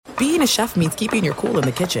being a chef means keeping your cool in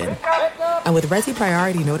the kitchen. And with Resi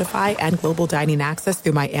Priority Notify and Global Dining Access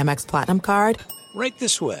through my Amex Platinum card, right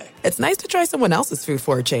this way. It's nice to try someone else's food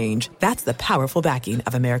for a change. That's the powerful backing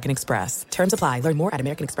of American Express. Terms apply. Learn more at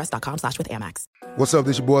americanexpress.com/withAmex. What's up?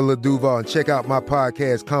 This your boy Lil Duval, and check out my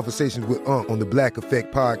podcast, Conversations with Unc, on the Black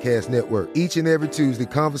Effect Podcast Network. Each and every Tuesday,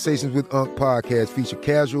 Conversations with Unc podcast feature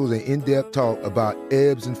casual and in-depth talk about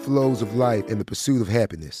ebbs and flows of life and the pursuit of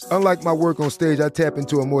happiness. Unlike my work on stage, I tap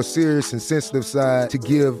into a more serious and sensitive side to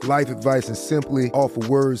give life advice and simply offer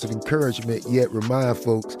words of encouragement, yet remind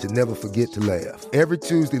folks to never forget to laugh. Every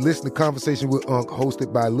Tuesday, listen to Conversation with Unc,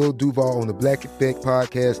 hosted by Lil Duval on the Black Effect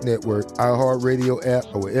Podcast Network, iHeartRadio app,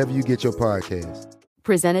 or wherever you get your podcasts.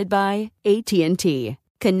 Presented by AT&T.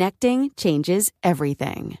 Connecting changes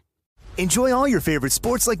everything. Enjoy all your favorite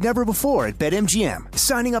sports like never before at BetMGM.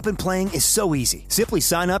 Signing up and playing is so easy. Simply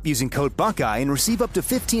sign up using code Buckeye and receive up to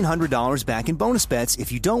 $1,500 back in bonus bets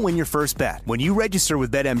if you don't win your first bet. When you register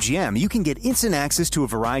with BetMGM, you can get instant access to a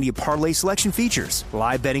variety of parlay selection features,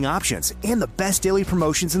 live betting options, and the best daily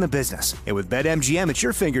promotions in the business. And with BetMGM at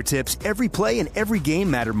your fingertips, every play and every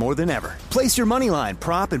game matter more than ever. Place your moneyline,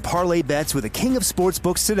 prop, and parlay bets with the king of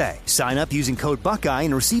sportsbooks today. Sign up using code Buckeye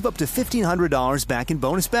and receive up to $1,500 back in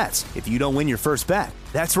bonus bets if you don't win your first bet.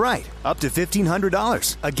 That's right, up to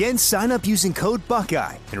 $1,500. Again, sign up using code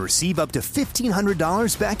Buckeye and receive up to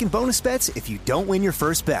 $1,500 back in bonus bets if you don't win your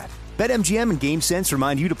first bet. BetMGM and GameSense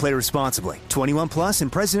remind you to play responsibly. 21 plus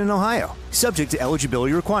and present in Ohio. Subject to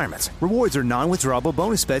eligibility requirements. Rewards are non-withdrawable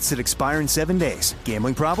bonus bets that expire in 7 days.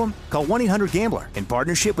 Gambling problem? Call 1-800-GAMBLER in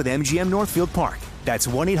partnership with MGM Northfield Park. That's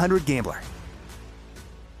 1-800-GAMBLER.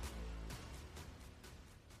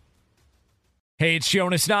 Hey, it's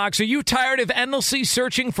Jonas Knox. Are you tired of endlessly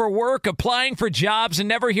searching for work, applying for jobs, and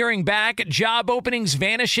never hearing back? Job openings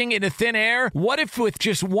vanishing into thin air? What if with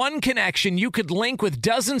just one connection, you could link with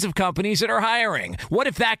dozens of companies that are hiring? What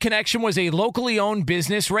if that connection was a locally owned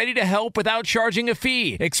business ready to help without charging a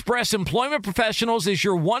fee? Express Employment Professionals is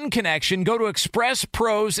your one connection. Go to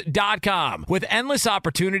expresspros.com. With endless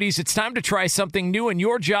opportunities, it's time to try something new in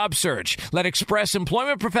your job search. Let Express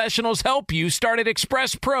Employment Professionals help you. Start at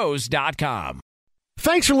expresspros.com.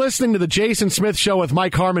 Thanks for listening to the Jason Smith Show with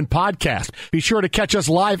Mike Harmon podcast. Be sure to catch us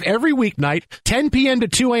live every weeknight, 10 p.m. to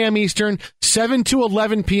 2 a.m. Eastern, 7 to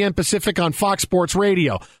 11 p.m. Pacific on Fox Sports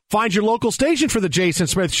Radio. Find your local station for the Jason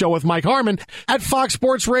Smith Show with Mike Harmon at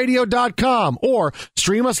foxsportsradio.com or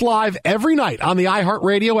stream us live every night on the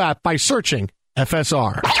iHeartRadio app by searching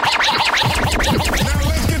FSR. Now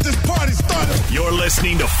let's get this party started. You're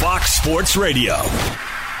listening to Fox Sports Radio.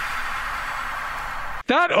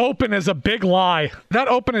 That open is a big lie. That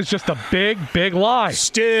open is just a big, big lie.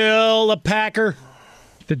 Still a Packer.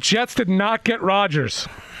 The Jets did not get Rodgers.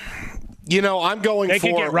 You know, I'm going they for.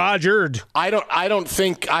 They could get Rodgered. I don't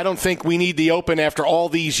think we need the open after all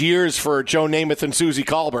these years for Joe Namath and Susie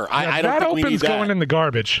Colbert. I don't think we need that. That open's going in the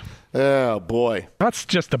garbage. Oh boy, that's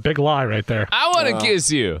just a big lie right there. I want to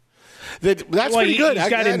kiss you. That's pretty good. He's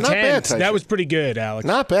got intent. Not bad, that was pretty good, Alex.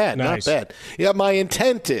 Not bad. Nice. Not bad. Yeah, my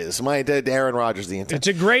intent is Aaron Rodgers. The intent. It's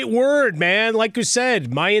a great word, man. Like you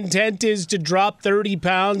said, my intent is to drop 30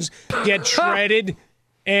 pounds, get shredded,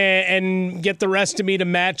 and get the rest of me to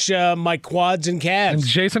match my quads and calves.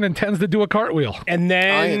 And Jason intends to do a cartwheel. And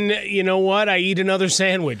then, you know what? I eat another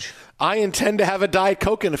sandwich. I intend to have a Diet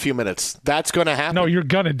Coke in a few minutes. That's going to happen. No, you're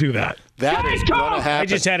going to do that. That is going to happen. I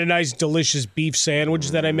just had a nice, delicious beef sandwich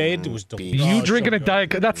that I made. It was delicious. You drinking a Diet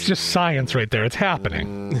Coke, that's just science right there. It's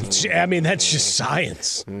happening. I mean, that's just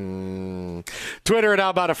science. Twitter and How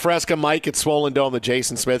About a Fresca, Mike at Swollen Dome, the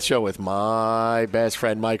Jason Smith Show with my best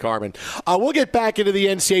friend, Mike Harmon. We'll get back into the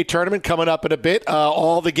NCAA tournament coming up in a bit.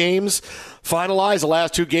 All the games finalized, the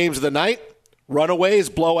last two games of the night. Runaways,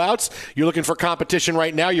 blowouts. You're looking for competition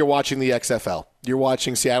right now. You're watching the XFL. You're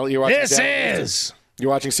watching Seattle. You're watching You're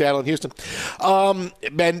watching Seattle and Houston. The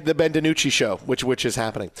Ben DiNucci show, which is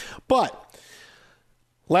happening. But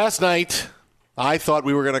last night, I thought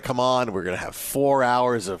we were going to come on. We were going to have 4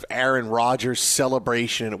 hours of Aaron Rodgers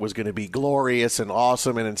celebration. It was going to be glorious and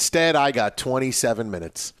awesome. And instead, I got 27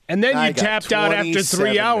 minutes. And then you tapped out after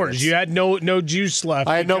 3 hours. Minutes. You had no juice left.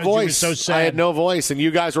 I had no voice. You were so sad. I had no voice. And you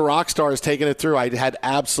guys were rock stars taking it through. I had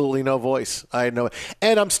absolutely no voice. And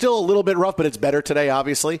I'm still a little bit rough, but it's better today,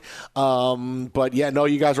 obviously. But yeah, no,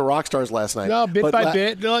 you guys were rock stars last night. No, bit by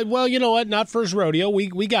bit. Well, you know what? Not first rodeo. We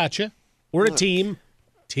got you. We're a team.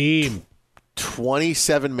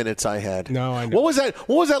 27 minutes I had. No, I know. What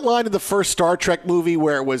was that line in the first Star Trek movie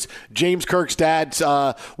where it was James Kirk's dad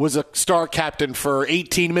was a star captain for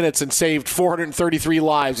 18 minutes and saved 433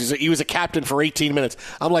 lives? He was a captain for 18 minutes.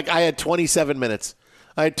 I'm like, I had 27 minutes.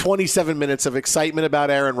 I had 27 minutes of excitement about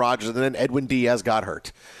Aaron Rodgers, and then Edwin Diaz got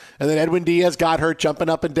hurt. And then Edwin Diaz got hurt, jumping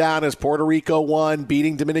up and down as Puerto Rico won,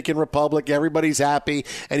 beating Dominican Republic. Everybody's happy.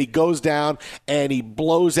 And he goes down and he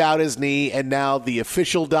blows out his knee. And now the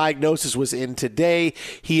official diagnosis was in today.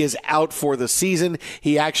 He is out for the season.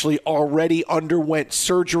 He actually already underwent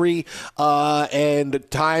surgery,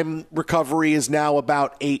 and time recovery is now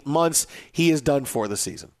about 8 months. He is done for the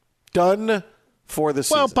season. Done for the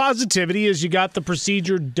season. Well, positivity is you got the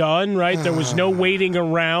procedure done, right? There was no waiting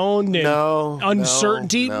around and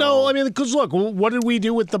uncertainty. No, I mean, because look, what did we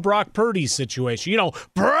do with the Brock Purdy situation?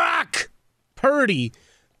 Brock Purdy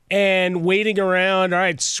and waiting around, all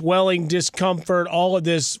right, swelling, discomfort, all of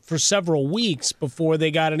this for several weeks before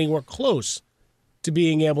they got anywhere close to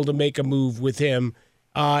being able to make a move with him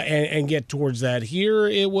and get towards that. Here,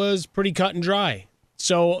 it was pretty cut and dry.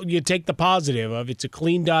 So you take the positive of it's a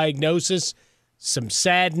clean diagnosis, some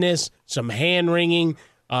sadness, some hand-wringing,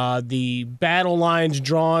 the battle lines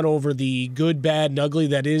drawn over the good, bad, and ugly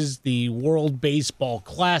that is the World Baseball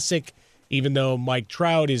Classic, even though Mike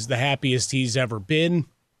Trout is the happiest he's ever been.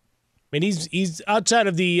 I mean, he's outside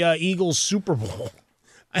of the Eagles Super Bowl.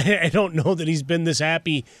 I don't know that he's been this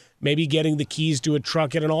happy maybe getting the keys to a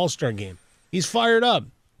truck at an All-Star game. He's fired up.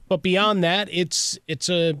 But beyond that, it's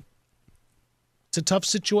a tough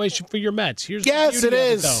situation for your Mets. Yes, it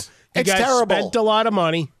is. Though. You it's guys terrible. Spent a lot of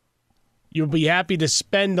money. You'll be happy to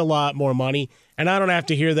spend a lot more money, and I don't have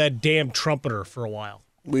to hear that damn trumpeter for a while.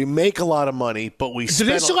 We make a lot of money, but we Do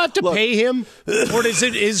they still have to pay him? Or is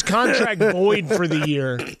his contract void for the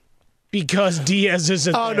year because Diaz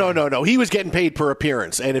isn't there? No. He was getting paid per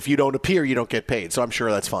appearance, and if you don't appear, you don't get paid, so I'm sure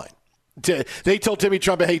that's fine. They told Timmy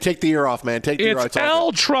Trumpet, hey, take the year off, man. Take the year off. It's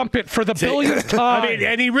L Trumpet for the billionth time. I mean,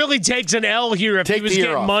 and he really takes an L here if he was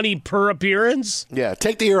getting money per appearance. Yeah,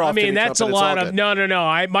 take the year off. I mean, Timmy that's Trumpet. a lot of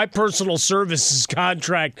no. My personal services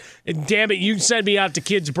contract. And damn it, you send me out to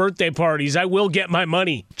kids' birthday parties. I will get my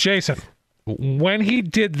money. Jason, when he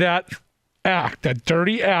did that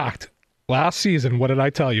dirty act last season, what did I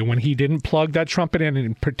tell you? When he didn't plug that trumpet in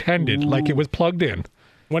and pretended like it was plugged in.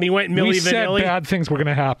 When he went Milli Vanilli? We said bad things were going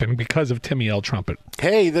to happen because of Timmy L. Trumpet.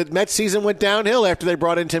 Hey, the Mets season went downhill after they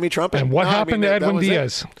brought in Timmy Trumpet. And what happened to Edwin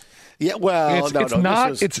Diaz? Yeah, well,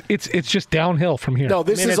 it's just downhill from here. No,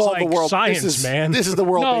 this is all like the world. Science, man. This is the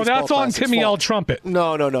world. No, that's on Timmy fault. L. Trumpet.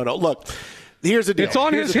 No. Look, here's the deal. It's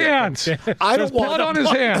on his hands. There's blood on his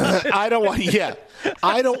hands. I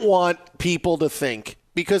don't want people to think,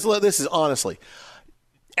 because this is honestly.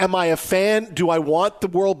 Am I a fan? Do I want the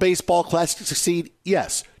World Baseball Classic to succeed?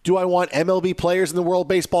 Yes. Do I want MLB players in the World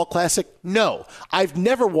Baseball Classic? No. I've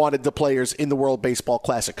never wanted the players in the World Baseball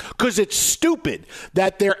Classic because it's stupid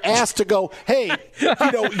that they're asked to go, hey,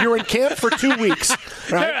 you're in camp for 2 weeks.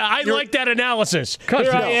 Right? I like that analysis.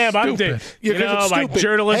 Here I am. Stupid. My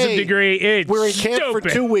journalism degree. We're in camp for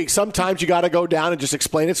 2 weeks. Sometimes you got to go down and just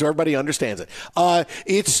explain it so everybody understands it.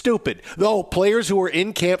 It's stupid. Though players who are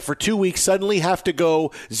in camp for 2 weeks suddenly have to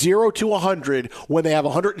go 0 to 100 when they have a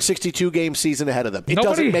 162-game season ahead of them. It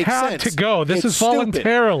doesn't make sense. To go. This is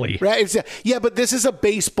voluntarily. Right? But this is a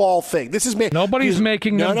baseball thing. Nobody's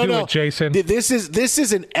making them do it, Jason. This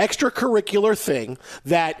is an extracurricular thing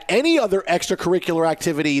that any other extracurricular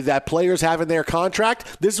activity that players have in their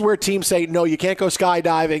contract, this is where teams say, no, you can't go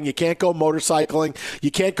skydiving, you can't go motorcycling,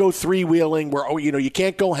 you can't go three-wheeling, you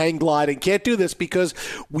can't go hang gliding, can't do this because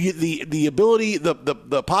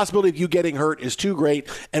the possibility of you getting hurt is too great,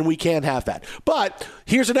 and we can't have that. But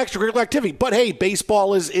here's an extracurricular activity. But hey,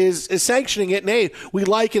 baseball is sanctioning it, and hey, we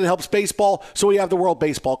like it. It helps baseball, so we have the World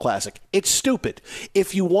Baseball Classic. It's stupid.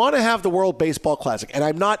 If you want to have the World Baseball Classic, and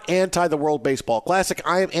I'm not anti the World Baseball Classic,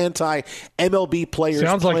 I am anti MLB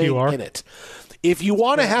players playing in it. If you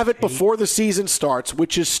want to have it before the season starts,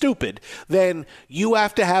 which is stupid, then you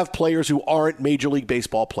have to have players who aren't Major League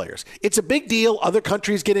Baseball players. It's a big deal. Other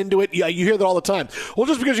countries get into it. Yeah, you hear that all the time. Well,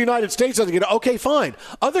 just because the United States doesn't get it, okay, fine.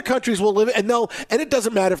 Other countries will live it, and it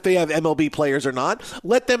doesn't matter if they have MLB players or not.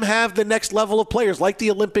 Let them have the next level of players, like the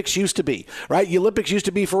Olympics used to be, right? The Olympics used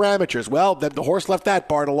to be for amateurs. Well, the horse left that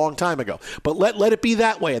barn a long time ago. But let it be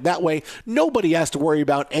that way, and that way nobody has to worry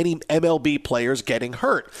about any MLB players getting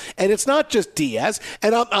hurt. And it's not just Diaz.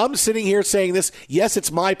 And I'm sitting here saying this, yes, it's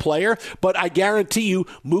my player, but I guarantee you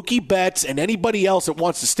Mookie Betts and anybody else that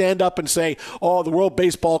wants to stand up and say, oh, the World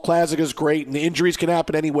Baseball Classic is great and the injuries can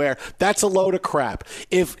happen anywhere, that's a load of crap.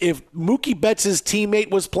 If Mookie Betts' teammate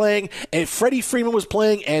was playing and Freddie Freeman was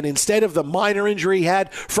playing and instead of the minor injury he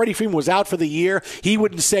had, Freddie Freeman was out for the year, he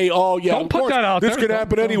wouldn't say, oh, yeah, don't put that out this there. could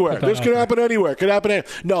happen anywhere. This could happen anywhere. Could happen anywhere.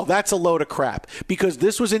 No, that's a load of crap because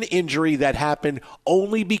this was an injury that happened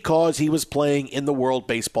only because he was playing playing in the World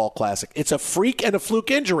Baseball Classic. It's a freak and a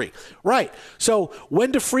fluke injury. Right. So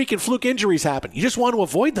when do freak and fluke injuries happen? You just want to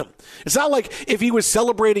avoid them. It's not like if he was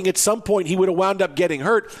celebrating at some point, he would have wound up getting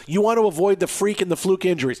hurt. You want to avoid the freak and the fluke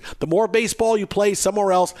injuries. The more baseball you play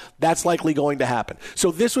somewhere else, that's likely going to happen.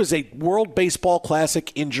 So this was a World Baseball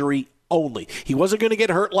Classic injury only. He wasn't going to get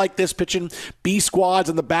hurt like this pitching B squads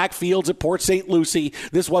in the backfields at Port St. Lucie.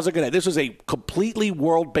 This wasn't going to. This was a completely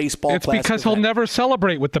World Baseball Classic. It's because he'll never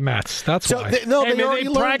celebrate with the Mets. That's why. They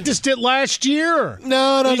practiced it last year.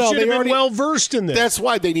 No. He should have been well versed in this. That's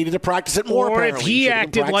why they needed to practice it more. Or if he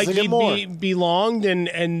acted like he belonged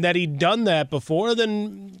and that he'd done that before,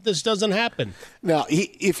 then this doesn't happen. Now,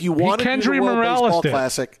 if you want to do the World Baseball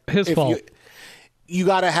Classic, his fault. You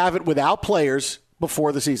got to have it without players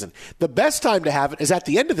before the season. The best time to have it is at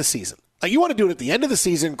the end of the season. You want to do it at the end of the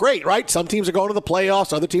season, great, right? Some teams are going to the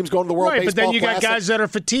playoffs, other teams going to the World Baseball Classic. Right, but then you got guys that are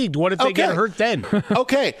fatigued. What if they get hurt then?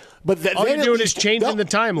 Okay. But all you're doing is changing the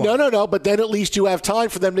timeline. No. But then at least you have time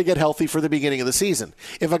for them to get healthy for the beginning of the season.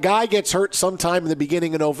 If a guy gets hurt sometime in the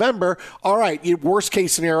beginning of November, all right, worst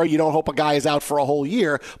case scenario, you don't hope a guy is out for a whole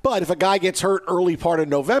year. But if a guy gets hurt early part of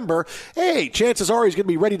November, hey, chances are he's going to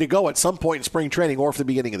be ready to go at some point in spring training or for the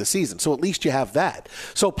beginning of the season. So at least you have that.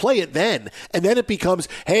 So play it then. And then it becomes,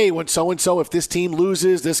 hey, when so-and-so, if this team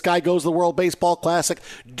loses, this guy goes to the World Baseball Classic.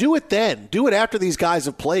 Do it then. Do it after these guys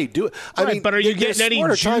have played. Do it. But are you getting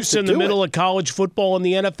any juice in the middle of college football in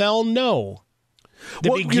the NFL? No.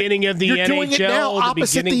 Beginning of the NHL. You're doing it now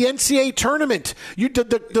opposite the NCAA tournament.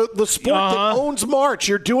 The sport that owns March.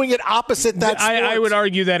 You're doing it opposite that sport. I would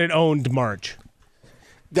argue that it owned March.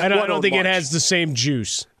 I don't think it has the same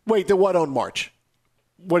juice. Wait, what owned March?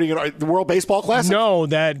 What are you going to the World Baseball Classic? No,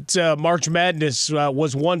 that March Madness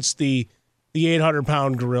was once the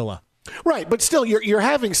 800-pound gorilla. Right, but still, you're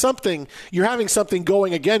having something. You're having something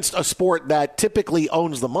going against a sport that typically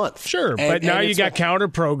owns the month. Sure, but now you got counter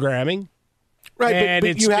programming, right? And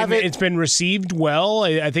it's been received well.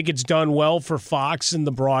 I think it's done well for Fox and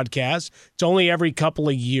the broadcast. It's only every couple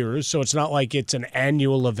of years, so it's not like it's an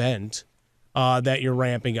annual event that you're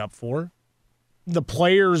ramping up for. The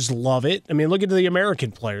players love it. I mean, look at the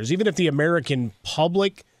American players. Even if the American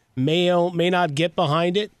public may not get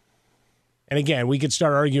behind it. And again, we could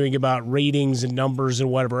start arguing about ratings and numbers and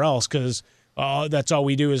whatever else because that's all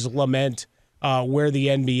we do is lament where the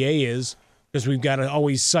NBA is because we've got to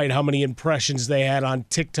always cite how many impressions they had on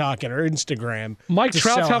TikTok and Instagram. Mike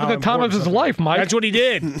Trout's having the time of his life, Mike. That's what he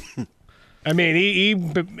did. I mean, he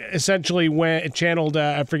essentially channeled,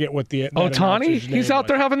 I forget what the Ohtani? He's out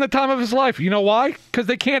there having the time of his life. You know why? Because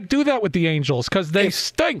they can't do that with the Angels because they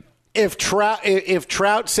stink. If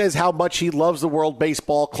Trout says how much he loves the World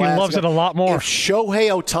Baseball Classic, he loves it a lot more. If Shohei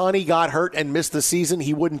Ohtani got hurt and missed the season,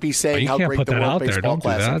 he wouldn't be saying how great the World Baseball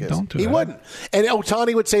Classic is. He wouldn't. And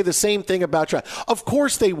Ohtani would say the same thing about Trout. Of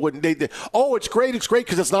course they wouldn't. It's great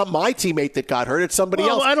because it's not my teammate that got hurt. It's somebody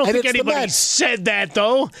else. I don't think anybody said that,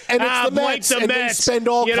 though. And it's the Mets. And they spend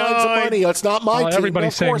all kinds of money. It's not my team.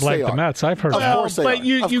 Everybody's saying blame the Mets. I've heard that. Of course they are. But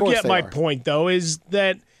you get my point, though, is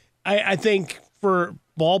that I think for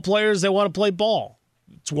ball players, they want to play ball.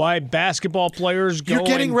 It's why basketball players go. You're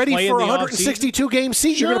getting ready for a 162-game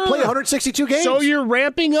season. Sure. You're going to play 162 games. So you're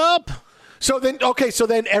ramping up. So then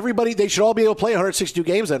everybody, they should all be able to play 162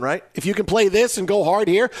 games then, right? If you can play this and go hard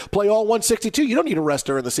here, play all 162, you don't need a rest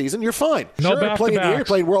during the season. You're fine. No back-to-backs. You're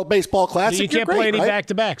playing World Baseball Classic. You can't play any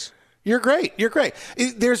back-to-backs. You're great.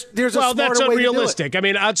 There's a smarter way that's unrealistic. to do it. I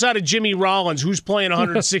mean, outside of Jimmy Rollins, who's playing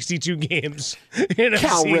 162 games in a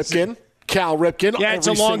season? Cal Ripken. Yeah, it's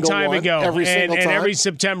a long time ago. And every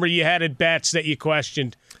September you had at bats that you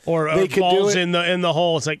questioned. Or balls in the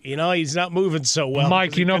hole. It's like, he's not moving so well.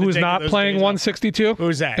 Mike, you know who's not playing 162?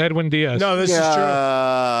 Who's that? Edwin Diaz. No, this is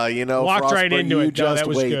true. Walked right into it. That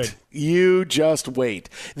was good. You just wait.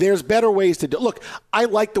 There's better ways to do. Look, I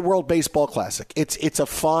like the World Baseball Classic. It's a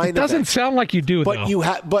fine. It doesn't event. sound like you do, but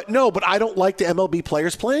though. But I don't like the MLB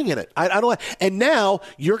players playing in it. I don't like. And now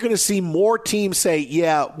you're going to see more teams say,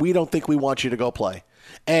 "Yeah, we don't think we want you to go play."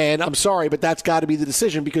 And I'm sorry, but that's got to be the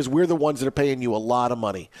decision because we're the ones that are paying you a lot of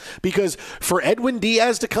money. Because for Edwin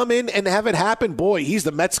Diaz to come in and have it happen, boy, he's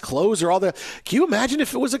the Mets closer. Can you imagine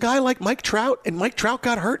if it was a guy like Mike Trout and Mike Trout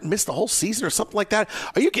got hurt and missed the whole season or something like that?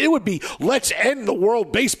 It would be, let's end the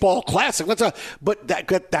World Baseball Classic. But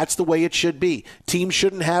that's the way it should be. Teams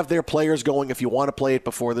shouldn't have their players going if you want to play it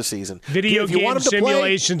before the season. Video game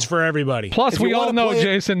simulations for everybody. Plus, we all know,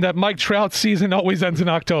 Jason, that Mike Trout's season always ends in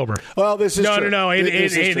October. Well, this is true. No.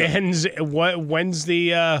 It ends. When's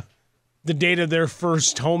the date of their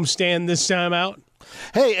first homestand this time out?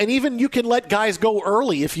 Hey, and even you can let guys go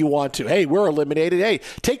early if you want to. Hey, we're eliminated. Hey,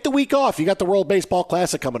 take the week off. You got the World Baseball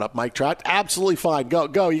Classic coming up, Mike Trout. Absolutely fine.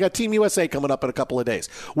 Go. You got Team USA coming up in a couple of days.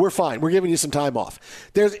 We're fine. We're giving you some time off.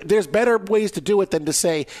 There's better ways to do it than to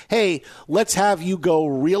say, hey, let's have you go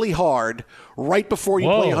really hard right before you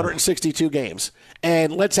play 162 games.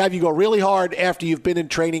 And let's have you go really hard after you've been in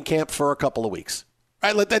training camp for a couple of weeks.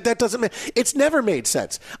 Right, that doesn't make, it's never made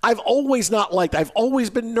sense. I've always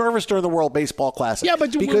been nervous during the World Baseball Classic. Yeah,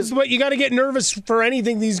 but you got to get nervous for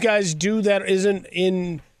anything these guys do that isn't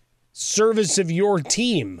in service of your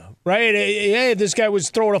team, right? Hey, this guy was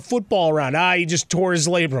throwing a football around. He just tore his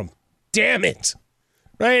labrum. Damn it.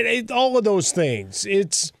 Right? All of those things.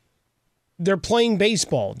 They're playing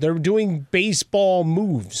baseball. They're doing baseball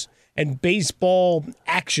moves and baseball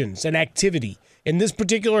actions and activity. In this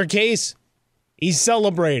particular case, he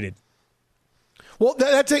celebrated. Well,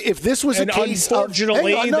 that's it. If this was a case,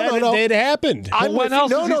 unfortunately, that happened. What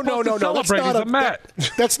else is he supposed to celebrate?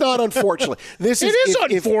 That's not unfortunate. It is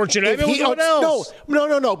unfortunate. What else?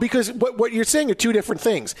 No. Because what you're saying are two different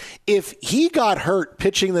things. If he got hurt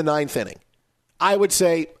pitching the ninth inning, I would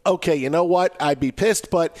say, okay, you know what? I'd be pissed,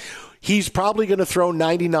 but he's probably going to throw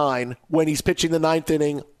 99 when he's pitching the ninth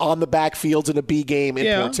inning on the backfields in a B game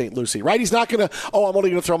in Port St. Lucie, right? He's not going to, I'm only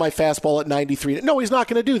going to throw my fastball at 93. No, he's not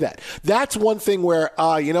going to do that. That's one thing where,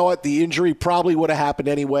 you know what, the injury probably would have happened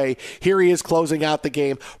anyway. Here he is closing out the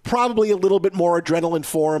game. Probably a little bit more adrenaline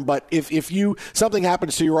for him, but if something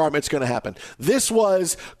happens to your arm, it's going to happen. This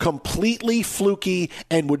was completely fluky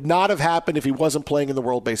and would not have happened if he wasn't playing in the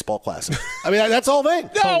World Baseball Classic. I mean, that's all thing.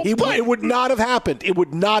 It would not have happened. It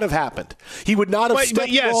would not have happened. He would not have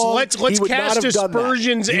stepped wrong. Let's cast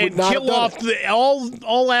aspersions and kill off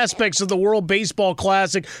all aspects of the World Baseball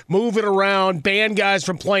Classic, move it around, ban guys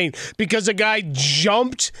from playing because a guy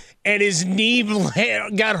jumped and his knee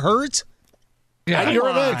got hurt. Yeah,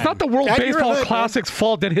 it's not the World Baseball Classic's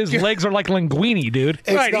fault that his legs are like linguine, dude.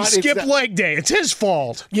 He skipped leg day. It's his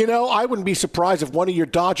fault. You know, I wouldn't be surprised if one of your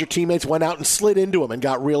Dodger teammates went out and slid into him and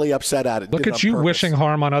got really upset at it. Look at you wishing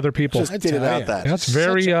harm on other people. Just did it out that. That's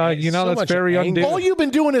very, that's very undue. All you've been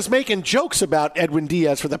doing is making jokes about Edwin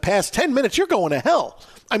Diaz for the past 10 minutes. You're going to hell.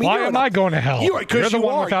 I mean, why am I going to hell? You're the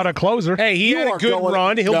one without a closer. Hey, he had a good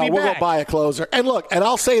run. He'll be back. We're going to buy a closer. And look, and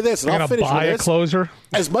I'll say this, and I'll finish with this. Buy a closer?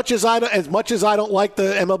 As much as I don't like the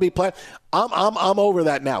MLB play, I'm over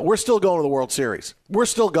that now. We're still going to the World Series. We're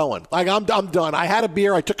still going. Like I'm done. I had a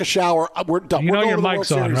beer. I took a shower. We're done. You know your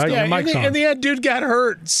mic's on, right? Yeah, your mic's on. And the dude got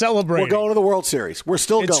hurt. Celebrating. We're going to the World Series. We're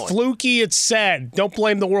still going. It's fluky. It's sad. Don't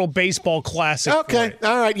blame the World Baseball Classic. Okay.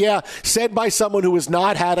 All right. Yeah. Said by someone who has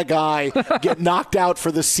not had a guy get knocked out for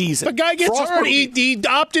the season. The guy gets hurt. He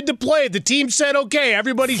opted to play. The team said, okay,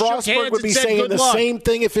 everybody shook hands would be and said saying good the luck. Same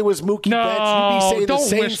thing if it was Mookie Betts. You'd be saying the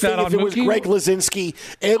same thing if it was Greg Lazinski.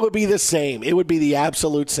 It would be the same. It would be the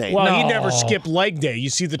absolute same. Well, he never skipped leg day.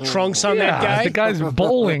 You see the trunks on that guy? The guy's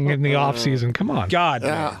bowling in the offseason. Come on. God,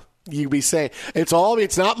 man. You'd be saying,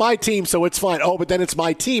 it's not my team, so it's fine. Oh, but then it's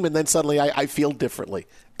my team, and then suddenly I feel differently.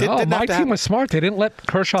 My team was smart. They didn't let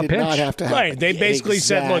Kershaw pitch. Did not have to happen. Right. They basically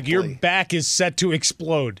said, look, your back is set to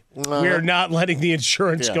explode. We're not letting the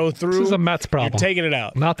insurance go through. This is a Mets problem. You're taking it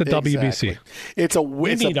out. Not the WBC. It's a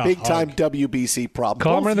big-time WBC problem.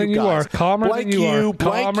 Calmer than you are. Calmer than you are.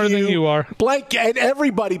 Calmer than you are. Blank, and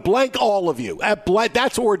everybody, blank all of you.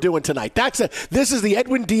 That's what we're doing tonight. This is the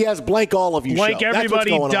Edwin Diaz blank all of you show.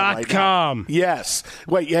 BlankEverybody.com. Yes.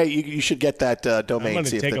 Wait, yeah, you should get that domain. I'm going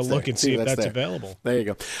to take a look and see if that's available. There you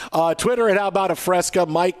go. Twitter at How About a Fresca.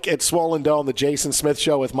 Mike at Swollen Dome, the Jason Smith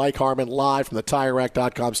Show with Mike Harmon live from the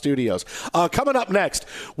TireRack.com studios. Coming up next,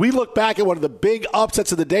 we look back at one of the big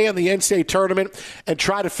upsets of the day in the NCAA tournament and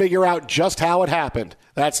try to figure out just how it happened.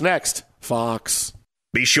 That's next, Fox.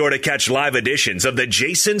 Be sure to catch live editions of the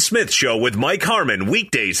Jason Smith Show with Mike Harmon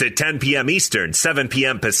weekdays at 10 p.m. Eastern, 7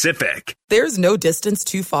 p.m. Pacific. There's no distance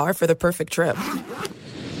too far for the perfect trip.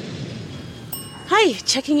 Hi,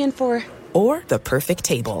 checking in for... Or the perfect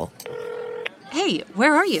table. Hey,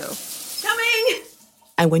 where are you? Coming!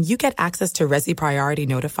 And when you get access to Resi Priority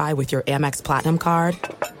Notify with your Amex Platinum card...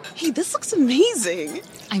 Hey, this looks amazing.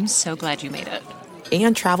 I'm so glad you made it.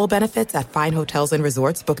 And travel benefits at fine hotels and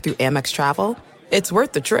resorts booked through Amex Travel, it's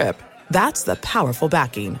worth the trip. That's the powerful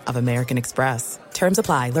backing of American Express. Terms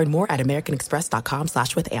apply. Learn more at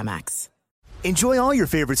americanexpress.com/withAmex. Enjoy all your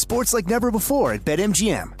favorite sports like never before at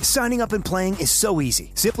BetMGM. Signing up and playing is so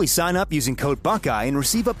easy. Simply sign up using code Buckeye and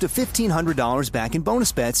receive up to $1,500 back in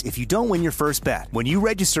bonus bets if you don't win your first bet. When you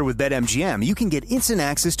register with BetMGM, you can get instant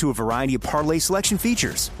access to a variety of parlay selection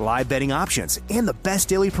features, live betting options, and the best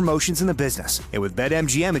daily promotions in the business. And with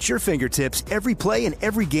BetMGM at your fingertips, every play and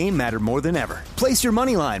every game matter more than ever. Place your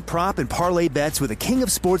moneyline, prop, and parlay bets with the king of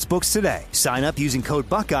sportsbooks today. Sign up using code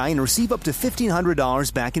Buckeye and receive up to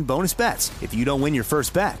 $1,500 back in bonus bets if you don't win your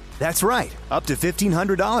first bet. That's right, up to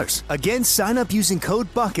 $1,500. Again, sign up using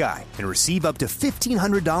code Buckeye and receive up to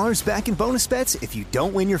 $1,500 back in bonus bets if you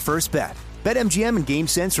don't win your first bet. BetMGM and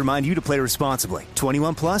GameSense remind you to play responsibly.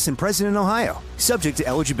 21 plus and present in Ohio. Subject to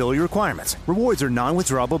eligibility requirements. Rewards are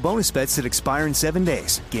non-withdrawable bonus bets that expire in 7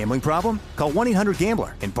 days. Gambling problem? Call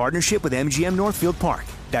 1-800-GAMBLER in partnership with MGM Northfield Park.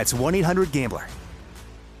 That's 1-800-GAMBLER.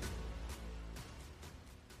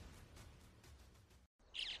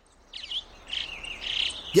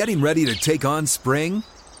 Getting ready to take on spring?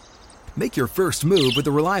 Make your first move with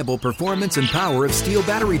the reliable performance and power of Steel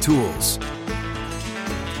battery tools.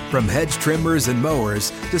 From hedge trimmers and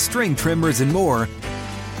mowers to string trimmers and more,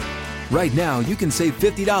 right now you can save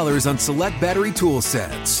 $50 on select battery tool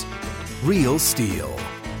sets. Real Steel.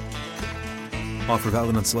 Offer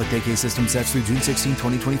valid on select AK system sets through June 16,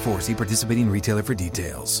 2024. See participating retailer for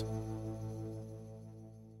details.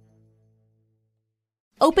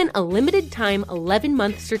 Open a limited-time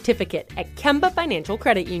 11-month certificate at Kemba Financial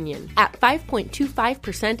Credit Union. At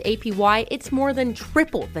 5.25% APY, it's more than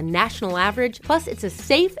triple the national average, plus it's a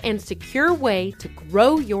safe and secure way to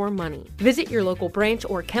grow your money. Visit your local branch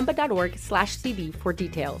or kemba.org/CD for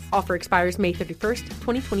details. Offer expires May 31st,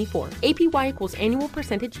 2024. APY equals annual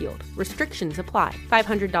percentage yield. Restrictions apply.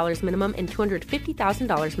 $500 minimum and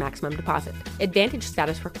 $250,000 maximum deposit. Advantage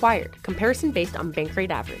status required. Comparison based on bank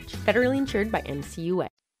rate average. Federally insured by NCUA.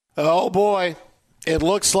 Oh, boy. It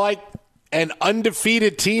looks like an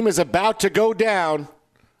undefeated team is about to go down.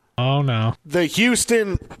 Oh, no. The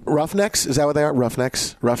Houston Roughnecks. Is that what they are?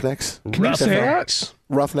 Roughnecks? Can you say that?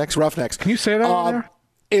 Roughnecks. Can you say that?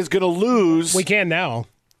 Is going to lose. We can now.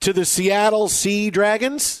 To the Seattle Sea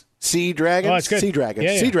Dragons. Sea Dragons? Oh, that's good. Sea Dragons.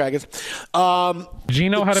 Yeah. Sea Dragons.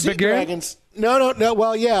 Gino had a big game? Dragons. No.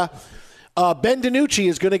 Well, yeah. Ben DiNucci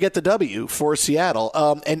is going to get the W for Seattle.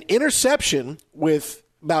 An interception with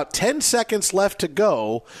about 10 seconds left to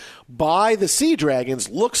go by the Sea Dragons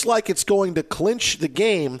looks like it's going to clinch the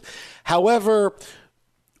game. However,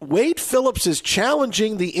 Wade Phillips is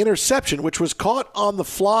challenging the interception, which was caught on the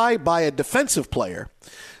fly by a defensive player.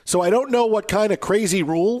 So I don't know what kind of crazy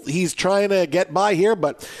rule he's trying to get by here,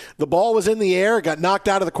 but the ball was in the air, got knocked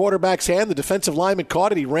out of the quarterback's hand. The defensive lineman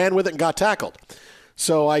caught it. He ran with it and got tackled.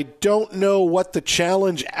 So I don't know what the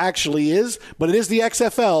challenge actually is, but it is the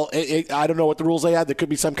XFL. I don't know what the rules they had. There could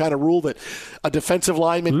be some kind of rule that a defensive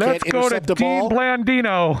lineman can't intercept the ball. Let's go to Dean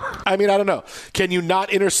Blandino. I mean, I don't know. Can you not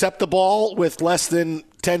intercept the ball with less than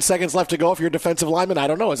 10 seconds left to go if you're a defensive lineman? I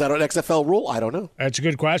don't know. Is that an XFL rule? I don't know. That's a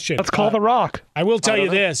good question. Let's call The Rock. I will tell you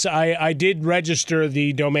this. I did register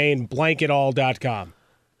the domain blanketall.com.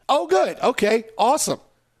 Oh, good. Okay. Awesome.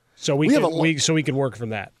 So we can work from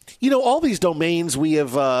that. You know, all these domains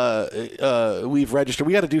we've registered.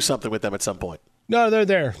 We got to do something with them at some point. No, they're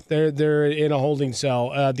there. They're in a holding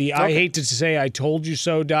cell. I hate to say I told you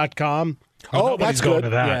so.com. Oh, that's good.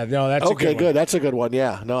 That. Yeah, no, that's okay. A good one. Good. That's a good one.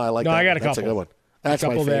 Yeah. No, I like that. No, I got a couple. That's a good one. That's a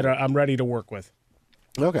couple my favorite. that I'm ready to work with.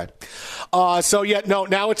 Okay. Now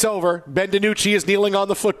it's over. Ben DiNucci is kneeling on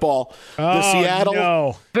the football. Oh, the Seattle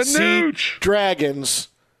no. Sea Dragons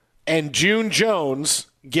and June Jones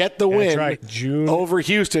get the win over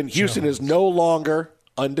Houston. Houston is no longer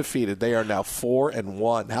undefeated. They are now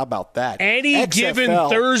 4-1. How about that? Any given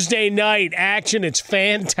Thursday night action, it's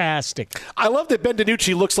fantastic. I love that Ben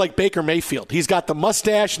DiNucci looks like Baker Mayfield. He's got the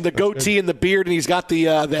mustache and the goatee and the beard, and he's got the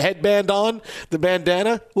headband on, the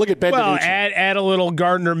bandana. Look at Ben DiNucci. Well, add a little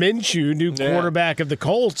Gardner Minshew, new quarterback of the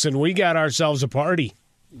Colts, and we got ourselves a party.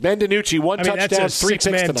 Ben DiNucci, touchdown, that's a 3 picks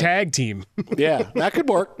six-man tonight. tag team. Yeah, that could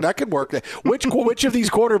work. Which of these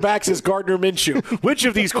quarterbacks is Gardner Minshew? Which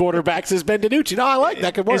of these quarterbacks is Ben DiNucci? No, I like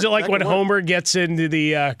that. Could work. Is it like when Homer gets into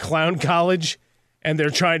the clown college and they're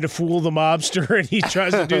trying to fool the mobster and he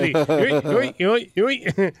tries to do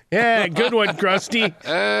the yeah, good one,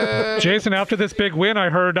 Krusty. Jason, after this big win, I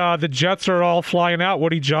heard the Jets are all flying out.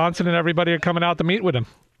 Woody Johnson and everybody are coming out to meet with him.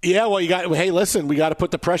 Yeah, well, hey, listen, we got to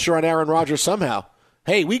put the pressure on Aaron Rodgers somehow.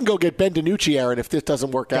 Hey, we can go get Ben DiNucci, Aaron, if this doesn't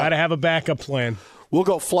work out. Got to have a backup plan. We'll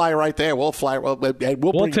go fly right there. We'll fly. We'll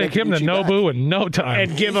take him to Nobu in no time.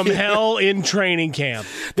 And give him hell in training camp.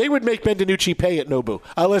 They would make Ben DiNucci pay at Nobu.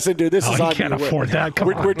 Listen, dude, this is on you. Can't afford that.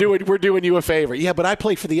 We're doing you a favor. Yeah, but I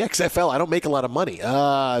play for the XFL. I don't make a lot of money.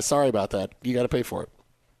 Sorry about that. You got to pay for it.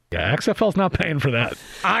 Yeah, XFL's not paying for that.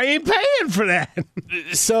 I ain't paying for that.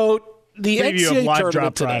 So the NCAA live tournament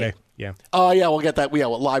drop today. Friday. Yeah. Yeah, we'll get that.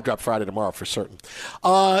 We'll live drop Friday tomorrow for certain.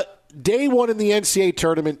 Day one in the NCAA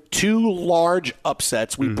tournament, 2 large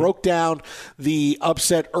upsets. We broke down the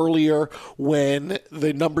upset earlier when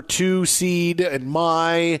the number 2 seed and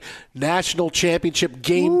my national championship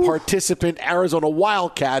game participant Arizona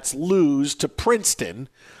Wildcats lose to Princeton.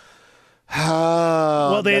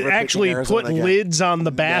 Well, they actually put lids on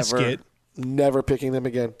the basket. Never picking them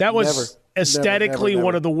again. That was aesthetically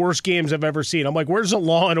one of the worst games I've ever seen. I'm like, where's the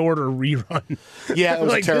Law and Order rerun? Yeah, it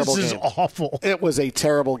was a terrible game. This is awful. It was a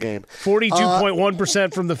terrible game.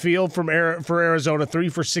 42.1% from the field for Arizona, 3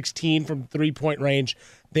 for 16 from three-point range.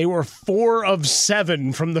 They were 4 of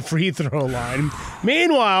 7 from the free throw line.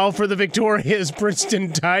 Meanwhile, for the victorious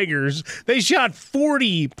Princeton Tigers, they shot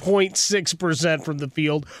 40.6% from the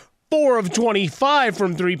field, 4 of 25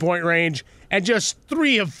 from three-point range, and just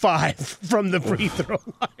 3 of 5 from the free throw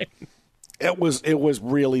line. It was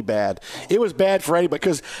really bad. It was bad for anybody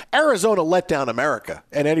because Arizona let down America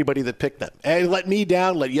and anybody that picked them. And let me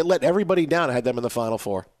down. Let everybody down. I had them in the Final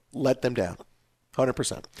Four. Let them down.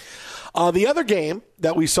 100%. The other game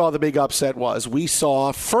that we saw the big upset was we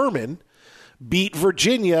saw Furman beat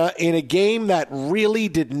Virginia in a game that really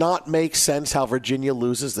did not make sense how Virginia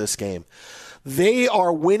loses this game. They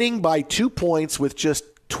are winning by 2 points with just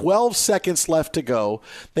 12 seconds left to go.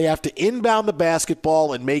 They have to inbound the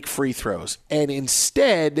basketball and make free throws. And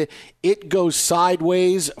instead, it goes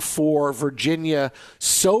sideways for Virginia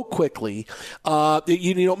so quickly.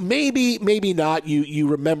 Maybe not. You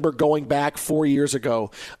remember going back 4 years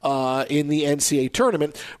ago in the NCAA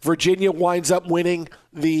tournament, Virginia winds up winning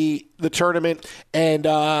the tournament, and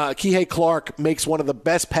Kihei Clark makes one of the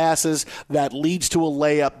best passes that leads to a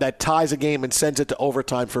layup that ties a game and sends it to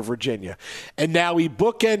overtime for Virginia. And now he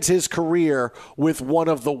bookends his career with one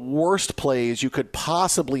of the worst plays you could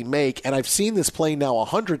possibly make, and I've seen this play now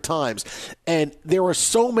 100 times, and there are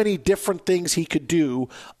so many different things he could do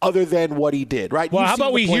other than what he did, right? Well, how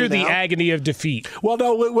about we hear the agony of defeat? Well,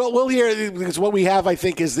 no, we'll hear, because what we have, I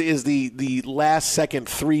think, is the last second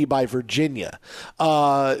 3 by Virginia.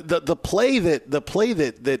 The play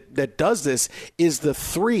that does this is the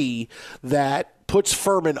 3 that puts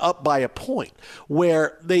Furman up by a point,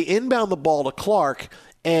 where they inbound the ball to Clark,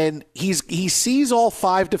 and he sees all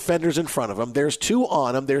 5 defenders in front of him. There's 2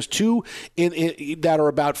 on him. There's 2 that are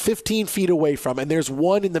about 15 feet away from him, and there's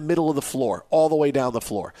 1 in the middle of the floor, all the way down the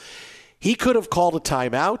floor. He could have called a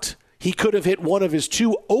timeout. He could have hit one of his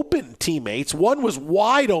 2 open teammates. One was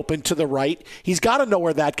wide open to the right. He's got to know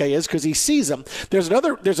where that guy is because he sees him. There's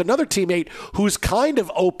another teammate who's kind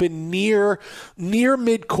of open near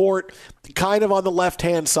midcourt, kind of on the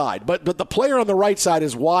left-hand side. But the player on the right side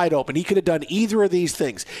is wide open. He could have done either of these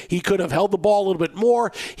things. He could have held the ball a little bit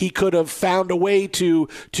more. He could have found a way to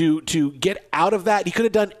get out of that. He could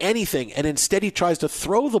have done anything. And instead he tries to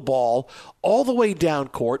throw the ball all the way down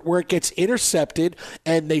court where it gets intercepted,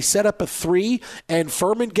 and they set up a 3, and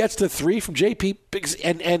Furman gets the 3 from JP.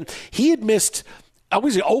 And he had missed, I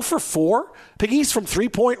was 0 for 4 Piggies from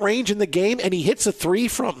three-point range in the game, and he hits a 3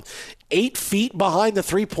 from 8 feet behind the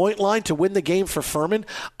three-point line to win the game for Furman.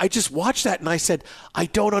 I just watched that, and I said, I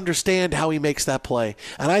don't understand how he makes that play.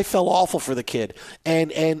 And I felt awful for the kid.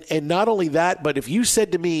 And not only that, but if you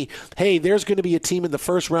said to me, hey, there's going to be a team in the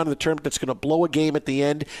first round of the tournament that's going to blow a game at the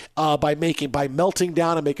end by melting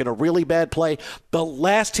down and making a really bad play, the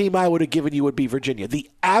last team I would have given you would be Virginia. The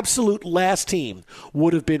absolute last team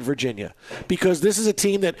would have been Virginia, because this is a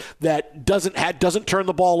team that doesn't turn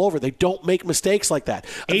the ball over. They don't make mistakes like that.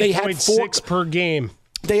 They had 8.6 per game.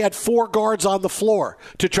 They had 4 guards on the floor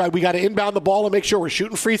to try. We got to inbound the ball and make sure we're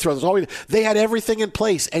shooting free throws. They had everything in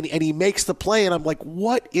place, and he makes the play, and I'm like,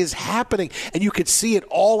 what is happening? And you could see it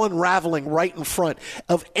all unraveling right in front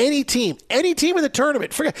of any team in the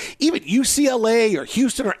tournament. Forget even UCLA or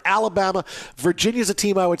Houston or Alabama. Virginia's a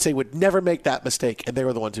team I would say would never make that mistake, and they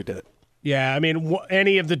were the ones who did it. Yeah, I mean,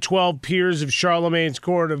 any of the 12 peers of Charlemagne's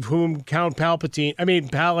court, of whom Count Palatine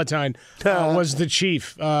was the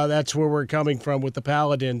chief. That's where we're coming from with the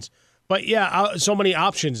Paladins. But yeah, so many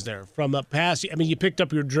options there from the pass. I mean, you picked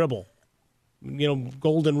up your dribble.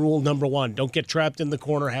 Golden rule number 1: don't get trapped in the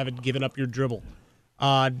corner. Haven't given up your dribble.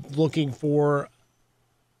 Looking for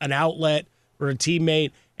an outlet or a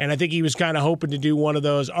teammate, And I think he was kind of hoping to do one of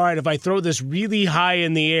those, all right, if I throw this really high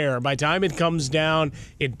in the air, by the time it comes down,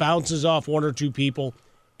 it bounces off one or two people,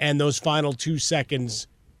 and those final 2 seconds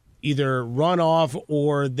either run off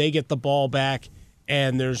or they get the ball back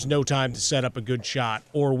and there's no time to set up a good shot,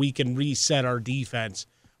 or we can reset our defense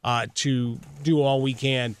to do all we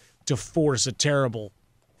can to force a terrible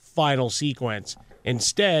final sequence.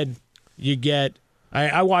 Instead, you get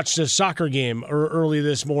I watched a soccer game early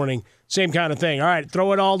this morning, same kind of thing. All right,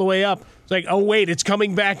 throw it all the way up. It's like, oh, wait, it's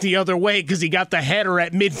coming back the other way because he got the header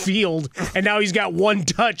at midfield, and now he's got one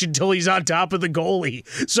touch until he's on top of the goalie.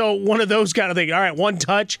 So one of those kind of things. All right, one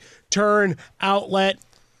touch, turn, outlet,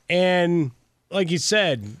 and like you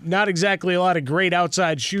said, not exactly a lot of great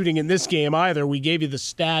outside shooting in this game either. We gave you the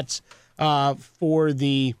stats for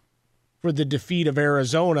the defeat of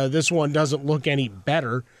Arizona. This one doesn't look any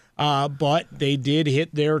better, but they did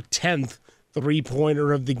hit their 10th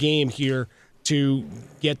three-pointer of the game here to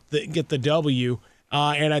get the W,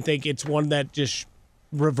 and I think it's one that just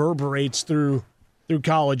reverberates through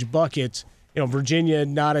college buckets. You know, Virginia,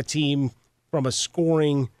 not a team from a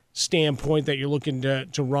scoring standpoint that you're looking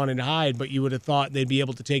to run and hide, but you would have thought they'd be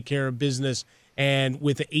able to take care of business, and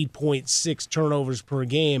with 8.6 turnovers per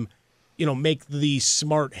game, you know, make the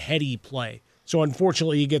smart, heady play. So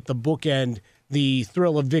unfortunately, you get the bookend, the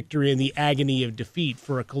thrill of victory and the agony of defeat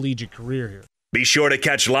for a collegiate career here. Be sure to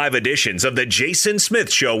catch live editions of The Jason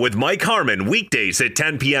Smith Show with Mike Harmon weekdays at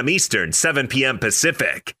 10 p.m. Eastern, 7 p.m.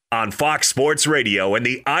 Pacific on Fox Sports Radio and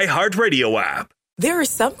the iHeartRadio app. There are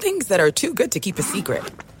some things that are too good to keep a secret.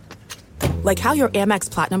 Like how your Amex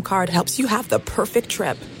Platinum card helps you have the perfect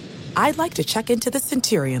trip. I'd like to check into the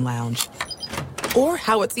Centurion Lounge. Or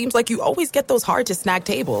how it seems like you always get those hard-to-snag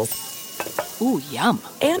tables. Ooh, yum.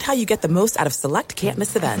 And how you get the most out of select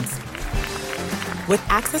can't-miss events. With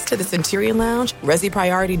access to the Centurion Lounge, Resi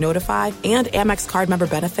Priority Notify, and Amex card member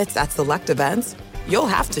benefits at select events, you'll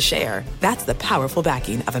have to share. That's the powerful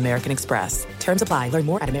backing of American Express. Terms apply. Learn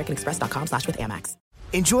more at americanexpress.com/withAmex.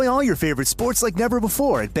 Enjoy all your favorite sports like never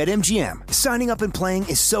before at BetMGM. Signing up and playing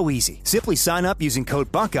is so easy. Simply sign up using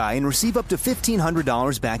code Buckeye and receive up to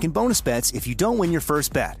 $1,500 back in bonus bets if you don't win your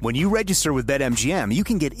first bet. When you register with BetMGM, you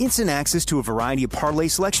can get instant access to a variety of parlay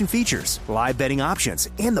selection features, live betting options,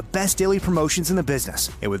 and the best daily promotions in the business.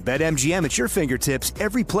 And with BetMGM at your fingertips,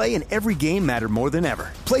 every play and every game matter more than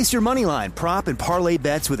ever. Place your moneyline, prop, and parlay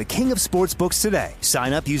bets with the king of sportsbooks today.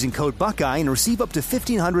 Sign up using code Buckeye and receive up to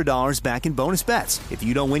 $1,500 back in bonus bets if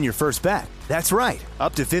you don't win your first bet. That's right,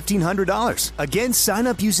 up to $1,500. Again, sign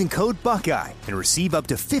up using code Buckeye and receive up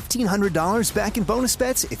to $1,500 back in bonus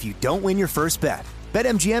bets if you don't win your first bet.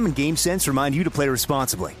 BetMGM and GameSense remind you to play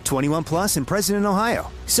responsibly. 21 plus and present in Ohio.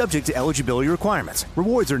 Subject to eligibility requirements.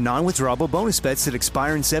 Rewards are non-withdrawable bonus bets that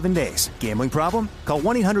expire in 7 days. Gambling problem? Call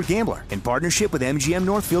 1-800-GAMBLER in partnership with MGM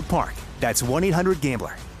Northfield Park. That's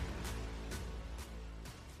 1-800-GAMBLER.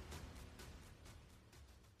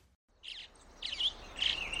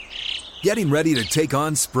 Getting ready to take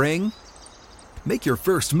on spring? Make your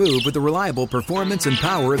first move with the reliable performance and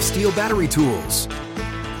power of Steel battery tools.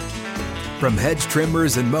 From hedge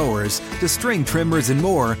trimmers and mowers to string trimmers and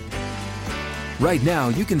more, right now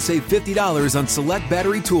you can save $50 on select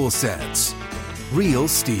battery tool sets. Real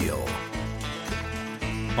Steel.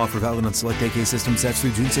 Offer valid on select AK system sets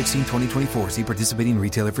through June 16, 2024. See participating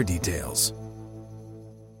retailer for details.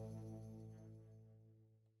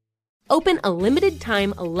 Open a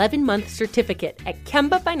limited-time 11-month certificate at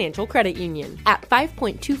Kemba Financial Credit Union. At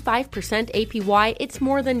 5.25% APY, it's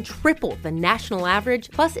more than triple the national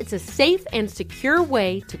average, plus it's a safe and secure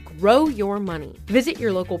way to grow your money. Visit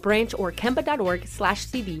your local branch or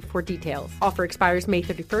kemba.org/cb for details. Offer expires May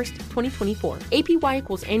 31st, 2024. APY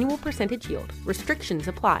equals annual percentage yield. Restrictions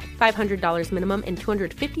apply. $500 minimum and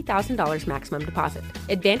 $250,000 maximum deposit.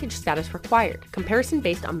 Advantage status required. Comparison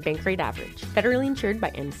based on bank rate average. Federally insured by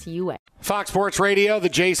NCUA. Fox Sports Radio, The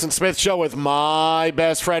Jason Smith Show with my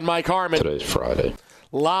best friend Mike Harmon. Today's Friday.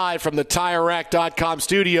 Live from the TireRack.com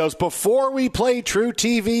studios. Before we play True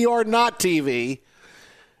TV or Not TV,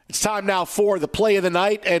 it's time now for the play of the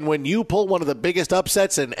night. And when you pull one of the biggest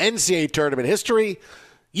upsets in NCAA tournament history,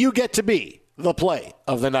 you get to be the play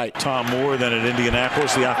of the night. Tom Moore then at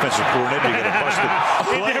Indianapolis, the offensive coordinator. You get a busted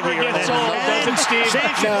It never gets old, doesn't Steve?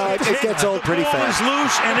 No, it gets old pretty fast. It's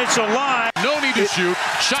loose and it's alive. No need to shoot.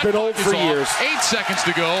 Shot been old for years. 8 seconds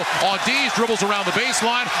to go. Audiz dribbles around the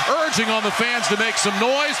baseline, urging on the fans to make some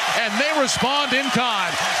noise, and they respond in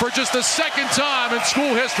kind. For just the second time in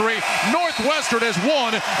school history, Northwestern has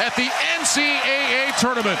won at the NCAA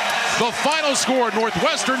tournament. The final score,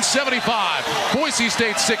 Northwestern 75, Boise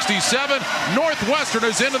State 67. Northwestern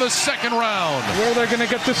is into the second round. Where they're going to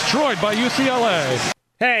get destroyed by UCLA.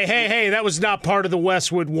 Hey, that was not part of the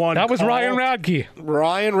Westwood One. That was call. Ryan Radke.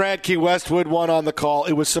 Ryan Radke, Westwood One on the call.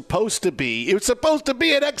 It was supposed to be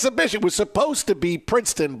an exhibition. It was supposed to be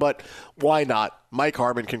Princeton, but why not? Mike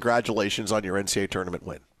Harmon, congratulations on your NCAA tournament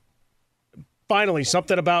win. Finally,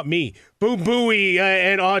 something about me. Boo Booey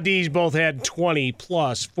and Audi's both had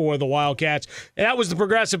 20-plus for the Wildcats. And that was the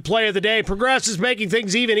Progressive Play of the Day. Progressive's making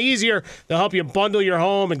things even easier. They'll help you bundle your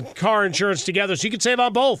home and car insurance together so you can save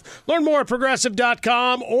on both. Learn more at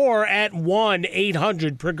Progressive.com or at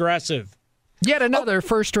 1-800-PROGRESSIVE. Yet another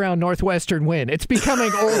first-round Northwestern win. It's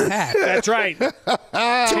becoming old hat. That's right. Take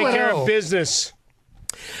care of business.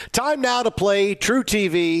 Time now to play True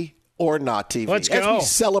TV or Not TV. Let's go. As we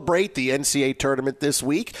celebrate the NCAA tournament this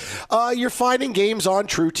week, you're finding games on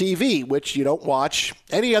True TV, which you don't watch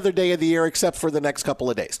any other day of the year except for the next couple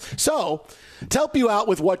of days. So, to help you out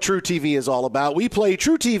with what True TV is all about, we play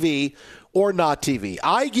True TV or Not TV.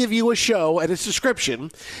 I give you a show and its description,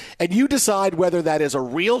 and you decide whether that is a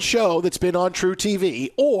real show that's been on True TV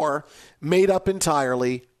or made up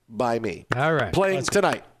entirely by me. All right. Playing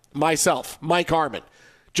tonight, myself, Mike Harmon,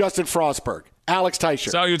 Justin Frostberg, Alex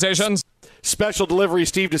Teicher. Salutations. Special delivery,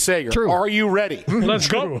 Steve DeSager. True. Are you ready? Let's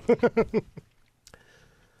go.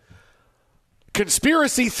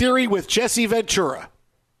 Conspiracy theory with Jesse Ventura.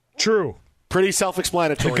 True. Pretty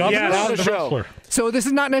self-explanatory. Yes. Not a show. So this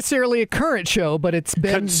is not necessarily a current show, but it's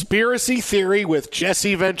been... Conspiracy theory with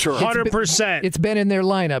Jesse Ventura. 100%. It's been in their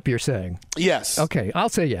lineup, you're saying? Yes. Okay, I'll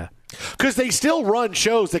say yeah. Because they still run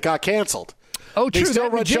shows that got canceled. Oh, true. They still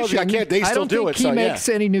that run shows that got canceled. They still do it. I don't think he makes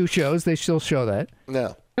any new shows. They still show that.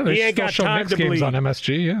 No. Yeah, they He ain't still got show time Knicks to games bleed. on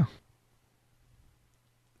MSG, yeah.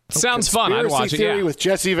 Sounds fun. I'd watch Conspiracy it. theory Yeah. with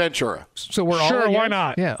Jesse Ventura. So we're all Sure, in why yes?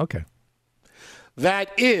 not? Yeah, okay. That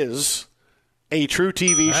is a True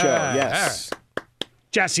TV show. Yes.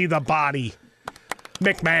 Jesse the Body.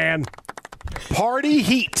 McMahon. Party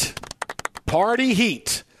Heat. Party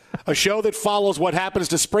Heat. A show that follows what happens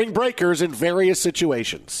to spring breakers in various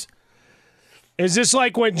situations. Is this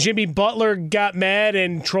like when Jimmy Butler got mad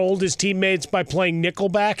and trolled his teammates by playing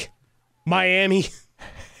Nickelback? Miami.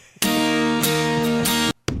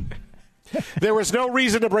 There was no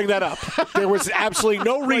reason to bring that up. There was absolutely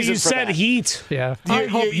no reason Well, you for said that. Heat. Yeah. I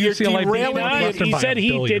hope He said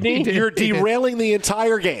Heat, didn't he? You're derailing the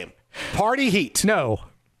entire game. Party Heat. No.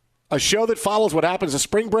 A show that follows what happens to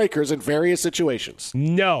spring breakers in various situations.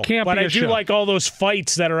 No. Can't but be I a do show. like all those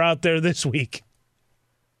fights that are out there this week.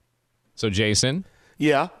 So, Jason,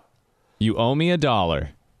 Yeah. you owe me $1.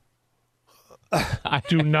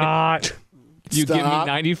 Do not. You Stop. give me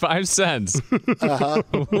 95 cents.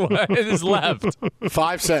 What is left?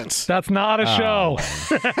 5 cents. That's not a show.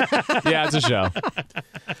 Yeah, it's a show.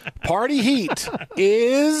 Party Heat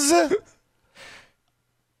is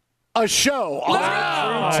a show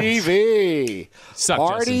on True TV. Suck,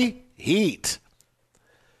 Party Heat.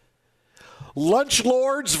 Lunch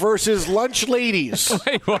Lords versus Lunch Ladies.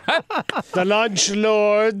 Wait, what? The Lunch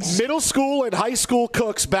Lords. Middle school and high school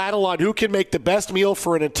cooks battle on who can make the best meal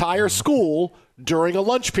for an entire school during a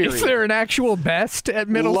lunch period. Is there an actual best at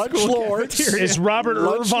middle Lunch school Lords. cafeteria? Is Robert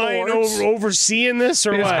Lunch Irvine Lords. overseeing this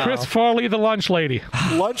or Is what? Chris Farley the lunch lady?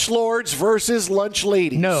 Lunch Lords versus Lunch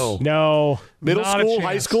Ladies. No. No. Middle Not a school, chance.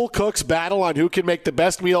 high school cooks battle on who can make the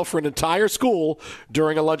best meal for an entire school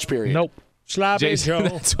during a lunch period. Nope. Sloppy Jason, Joe.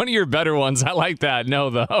 that's one of your better ones. I like that. No,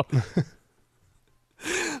 though.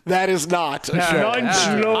 That is not a show. Lunch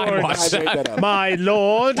I'd Lords. watch I made that up. My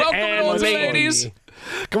Lord Welcome, and lords and lady. ladies.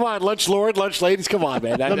 Come on, Lunch Lord, Lunch Ladies. Come on,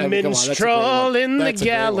 man. The Come on, that's a great minstrel one. in the That's a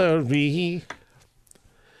great one. gallery.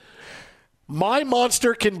 My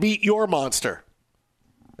monster can beat your monster.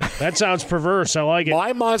 That sounds perverse. I like it.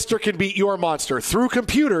 My monster can beat your monster. Through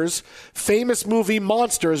computers, famous movie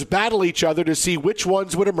monsters battle each other to see which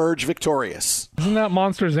ones would emerge victorious. Isn't that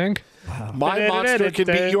Monsters, Inc.? My monster can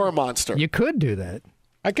beat your monster. You could do that.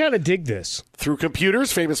 I kind of dig this. Through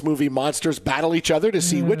computers, famous movie monsters battle each other to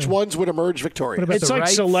see which ones would emerge victorious. It's like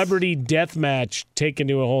celebrity deth match taken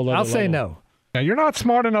to a whole other I'll say level. no. Yeah, you're not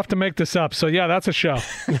smart enough to make this up, so yeah, that's a show.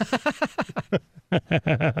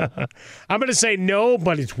 I'm going to say no,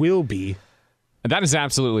 but it will be. That is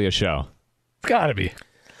absolutely a show. It's got to be.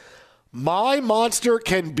 My monster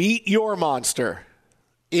can beat your monster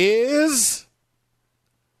is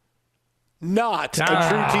not a true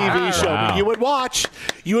TV show. wow. But you would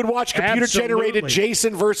watch computer-generated Absolutely.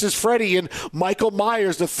 Jason versus Freddy and Michael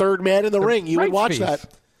Myers, the third man in the ring. You would Right watch Feast. that.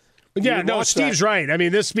 Yeah, would no, watch Steve's that. right. I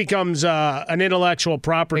mean, this becomes an intellectual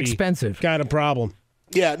property. Expensive. Kind of problem.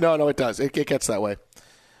 Yeah, no, it does. It gets that way.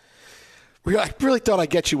 I really thought I'd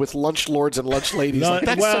get you with Lunch Lords and Lunch Ladies. Like,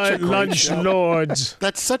 that's such a great Lunch show. Lords.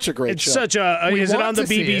 That's such a great It's show. such a. We Is it want on the to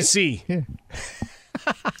see BBC?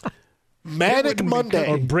 Manic Monday.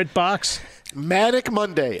 Or BritBox. Manic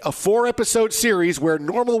Monday, a 4-episode series where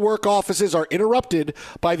normal work offices are interrupted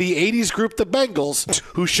by the 80s group The Bengals,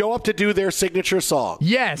 who show up to do their signature song.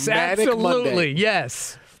 Yes, Manic absolutely. Monday.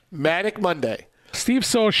 Yes. Manic Monday. Steve's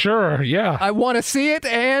so sure. Yeah. I want to see it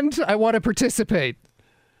and I want to participate.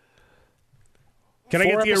 Can I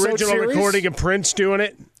get the original series? recording of Prince doing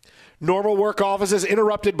it? Normal work offices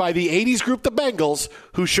interrupted by the 80s group The Bengals,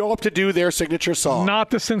 who show up to do their signature song. Not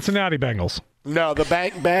the Cincinnati Bengals. No, the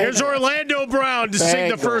Bang. Here's Orlando Brown to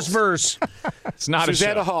sing the first verse. It's not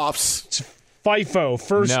Susanna a show. Hoffs. It's FIFO,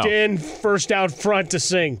 first in, first out front to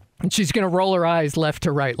sing. And she's going to roll her eyes left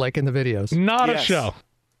to right like in the videos. Not a show.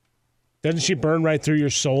 Doesn't she burn right through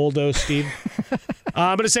your soul, though, Steve?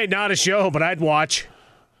 I'm going to say not a show, but I'd watch.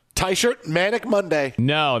 T-shirt, Manic Monday.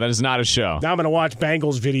 No, that is not a show. Now I'm going to watch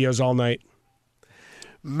Bengals videos all night.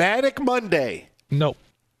 Manic Monday. No.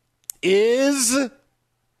 Is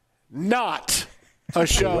not a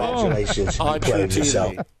show. Congratulations. On True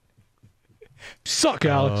TV. Suck,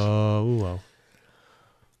 Alex. Oh.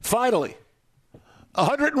 Finally,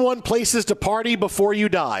 101 places to party before you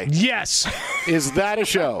die. Yes. Is that a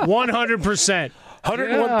show? 100%.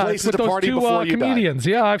 101 places with to those party two, before you comedians.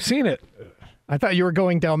 Yeah, I've seen it. I thought you were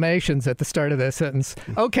going Dalmatians at the start of that sentence.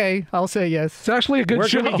 Okay, I'll say yes. It's actually a good Where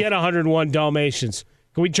show. can we get 101 Dalmatians?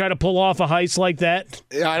 Can we try to pull off a heist like that?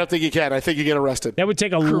 die. I don't think you can. I think you get arrested. That would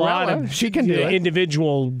take a lot of she can do it.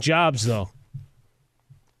 individual jobs, though.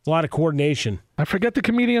 A lot of coordination. I forget the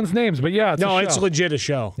comedians' names, but yeah, it's No, a show. it's legit a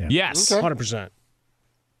show. Yeah. Yes. Okay. 100%.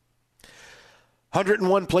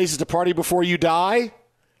 101 places to party before you die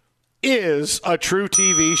is a True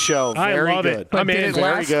TV show. I Very love good. it. But I'm did in. it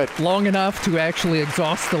Very last good. long enough to actually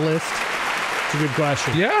exhaust the list? It's a good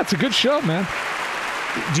question. Yeah, it's a good show, man.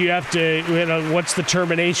 Do you have to, what's the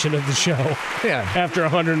termination of the show Yeah. after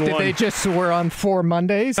 101? Did they just were on 4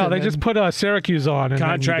 Mondays? No, and they then- just put Syracuse on. And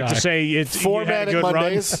contract to then say it's 4 Manic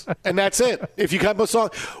Mondays, and that's it. If you come up with a song,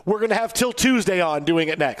 we're going to have Till Tuesday on doing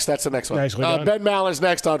it next. That's the next one. Nicely done. Ben Maller's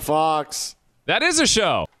next on Fox. That is a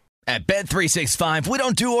show. At Bet365, we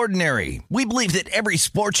don't do ordinary. We believe that every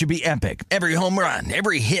sport should be epic. Every home run,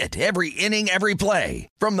 every hit, every inning, every play.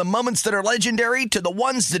 From the moments that are legendary to the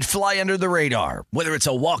ones that fly under the radar. Whether it's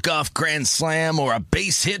a walk-off grand slam or a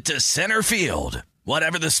base hit to center field.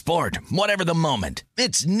 Whatever the sport, whatever the moment.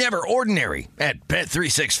 It's never ordinary at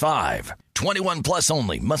Bet365. 21 plus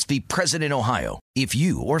only. Must be present in Ohio. If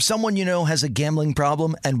you or someone you know has a gambling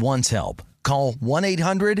problem and wants help, call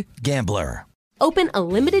 1-800-GAMBLER. Open a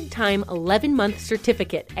limited-time 11-month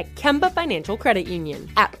certificate at Kemba Financial Credit Union.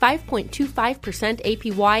 At 5.25%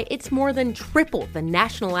 APY, it's more than triple the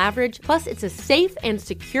national average, plus it's a safe and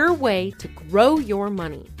secure way to grow your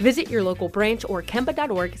money. Visit your local branch or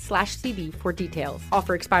kemba.org/cb for details.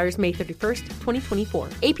 Offer expires May 31st, 2024.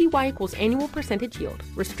 APY equals annual percentage yield.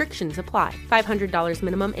 Restrictions apply. $500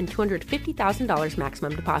 minimum and $250,000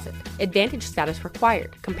 maximum deposit. Advantage status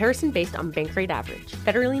required. Comparison based on bank rate average.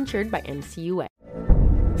 Federally insured by NCUA.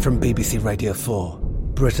 From BBC Radio 4,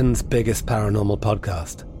 Britain's biggest paranormal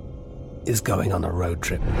podcast is going on a road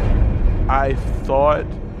trip. I thought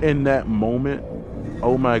in that moment,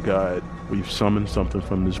 oh my God, we've summoned something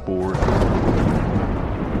from this board.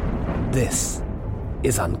 This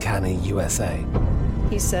is Uncanny USA.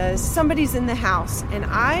 He says, somebody's in the house, and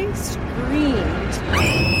I screamed.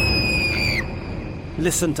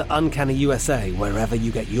 Listen to Uncanny USA wherever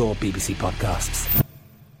you get your BBC podcasts,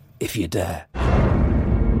 if you dare.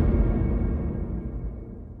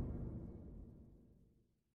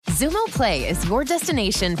 Xumo Play is your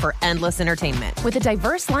destination for endless entertainment. With a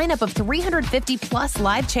diverse lineup of 350 plus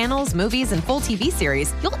live channels, movies, and full TV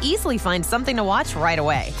series, you'll easily find something to watch right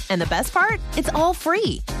away. And the best part? It's all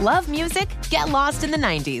free. Love music? Get lost in the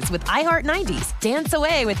 90s with iHeart 90s, dance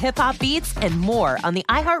away with hip-hop beats, and more on the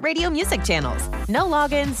iHeartRadio music channels. No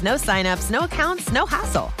logins, no signups, no accounts, no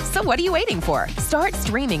hassle. So what are you waiting for? Start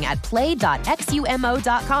streaming at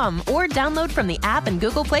play.xumo.com or download from the app and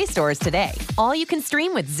Google Play stores today. All you can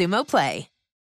stream with Xumo Play.